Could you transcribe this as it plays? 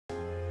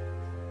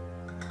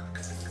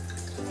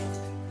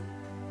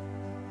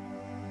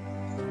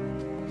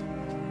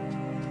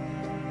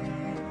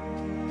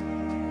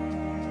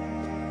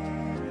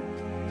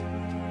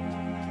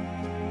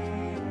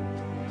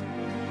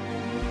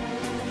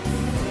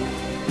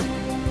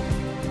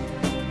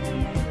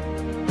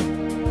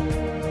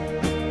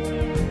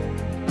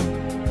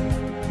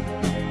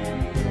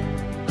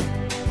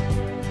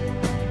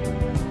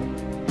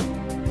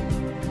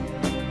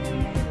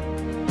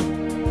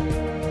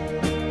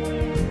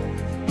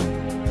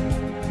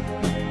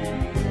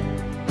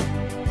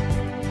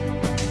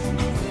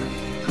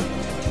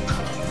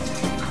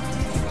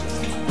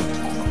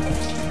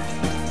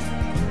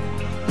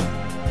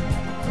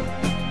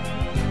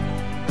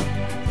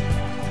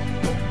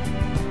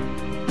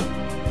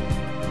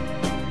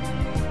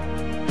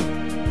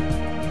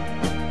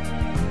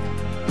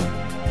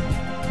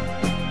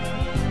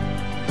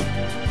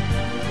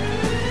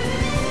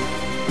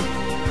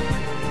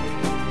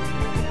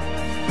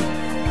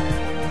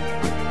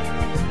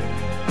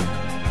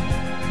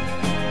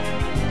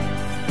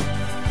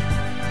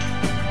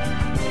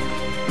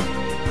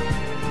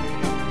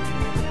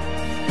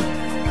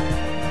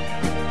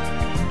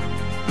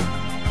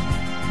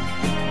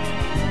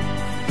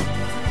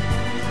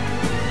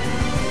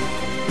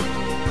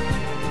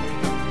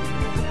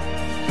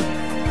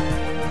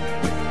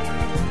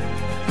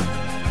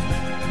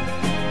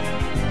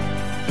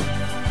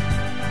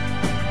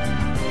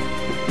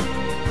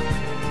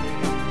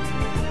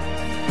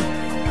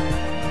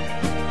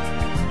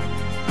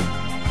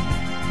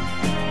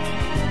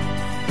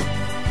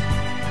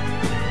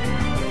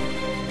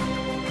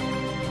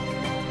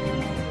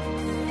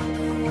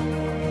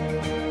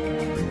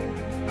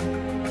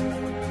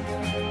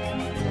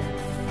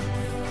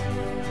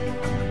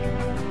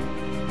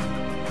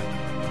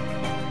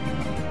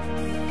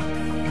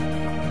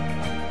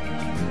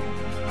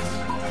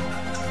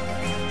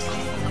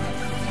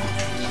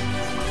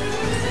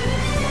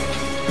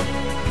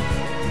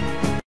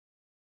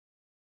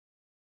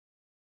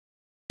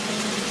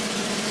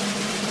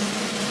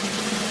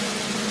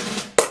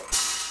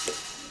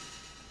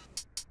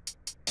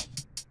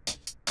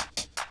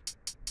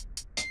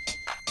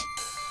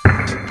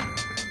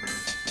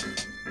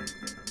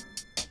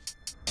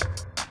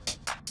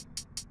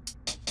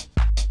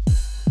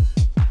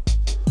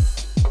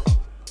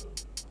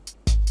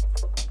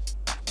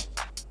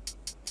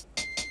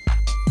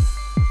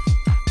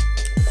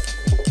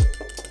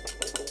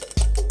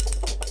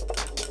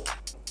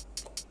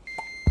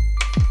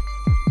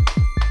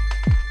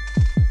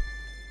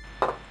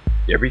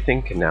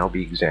Everything can now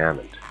be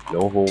examined.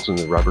 No holes in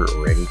the rubber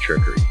or any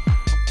trickery.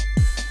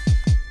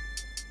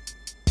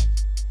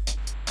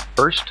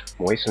 First,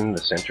 moisten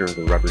the center of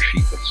the rubber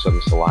sheet with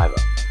some saliva.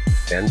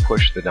 Then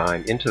push the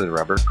dime into the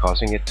rubber,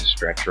 causing it to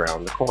stretch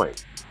around the coin.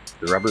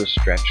 The rubber is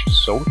stretched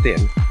so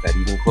thin that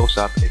even close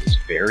up it is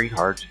very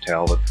hard to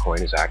tell that the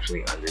coin is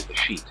actually under the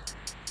sheet.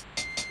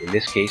 In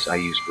this case I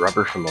used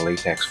rubber from a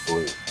latex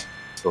balloon.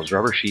 Those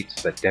rubber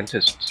sheets that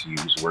dentists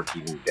use work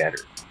even better.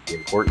 The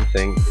important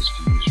thing is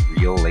to use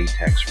real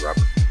latex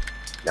rubber.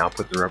 Now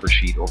put the rubber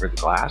sheet over the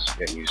glass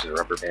and use the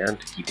rubber band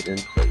to keep it in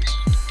place.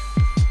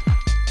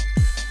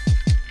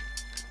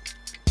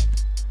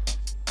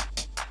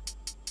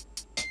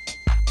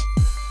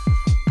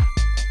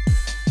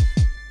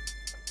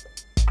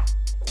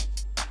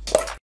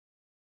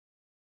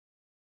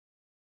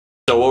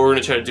 So what we're going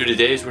to try to do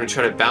today is we're going to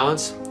try to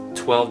balance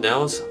 12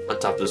 nails on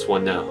top of this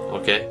one nail,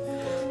 okay?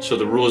 So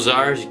the rules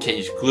are you can't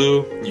use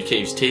glue, you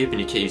can't use tape, and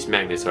you can't use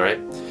magnets, alright?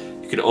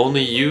 You can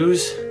only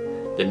use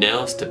the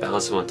nails to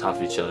balance them on top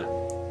of each other,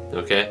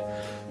 okay?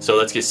 So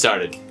let's get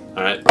started,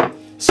 alright?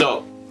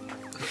 So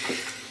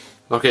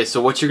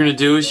what you're going to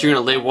do is you're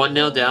going to lay one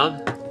nail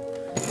down,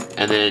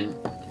 and then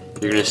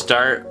you're going to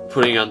start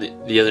putting on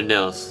the other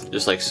nails,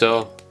 just like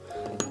so,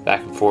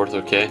 back and forth,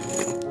 okay?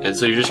 And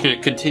so you're just going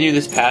to continue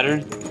this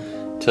pattern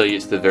until you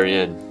get to the very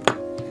end.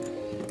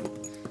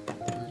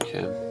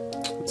 Okay.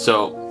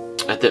 So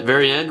at the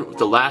very end, with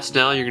the last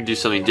nail, you're going to do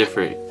something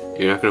different.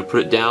 You're not going to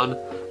put it down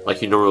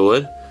like you normally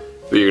would,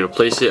 but you're going to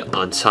place it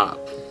on top.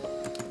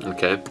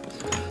 Okay.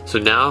 So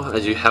now,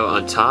 as you have it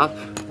on top,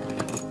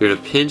 you're going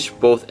to pinch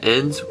both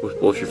ends with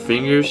both your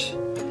fingers.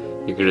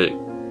 You're going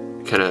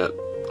to kind of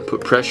put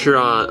pressure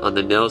on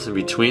the nails in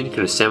between. You're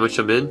going to sandwich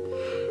them in,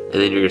 and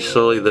then you're going to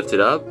slowly lift it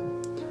up.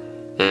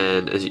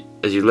 And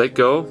as you let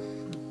go,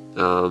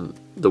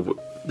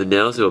 the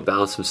nails will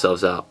balance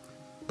themselves out,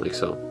 like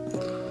so.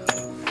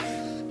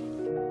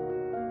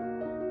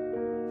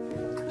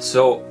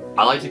 So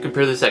I like to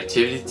compare this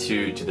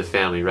activity to the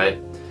family,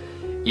 right?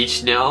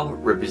 Each nail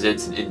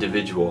represents an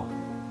individual.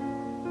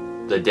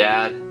 The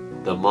dad,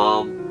 the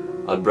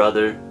mom, a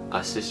brother,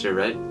 a sister,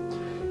 right?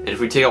 And if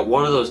we take out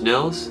one of those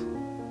nails,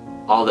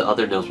 all the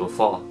other nails will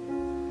fall.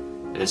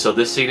 And so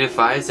this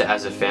signifies that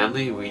as a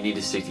family, we need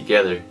to stick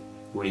together.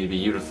 We need to be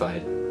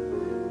unified.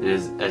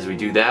 And as we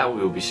do that,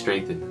 we will be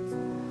strengthened.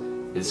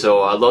 And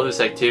so I love this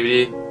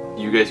activity.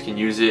 You guys can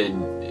use it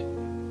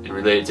and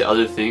relate it to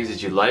other things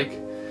that you like,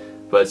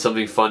 but it's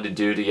something fun to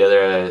do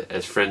together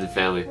as friends and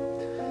family.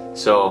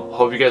 So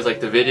hope you guys like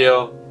the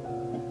video.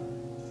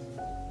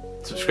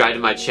 Subscribe to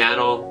my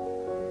channel.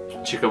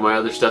 Check out my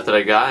other stuff that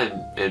I got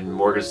and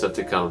more good stuff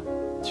to come.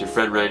 It's your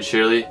friend Ryan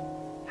Shirley.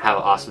 Have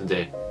an awesome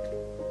day.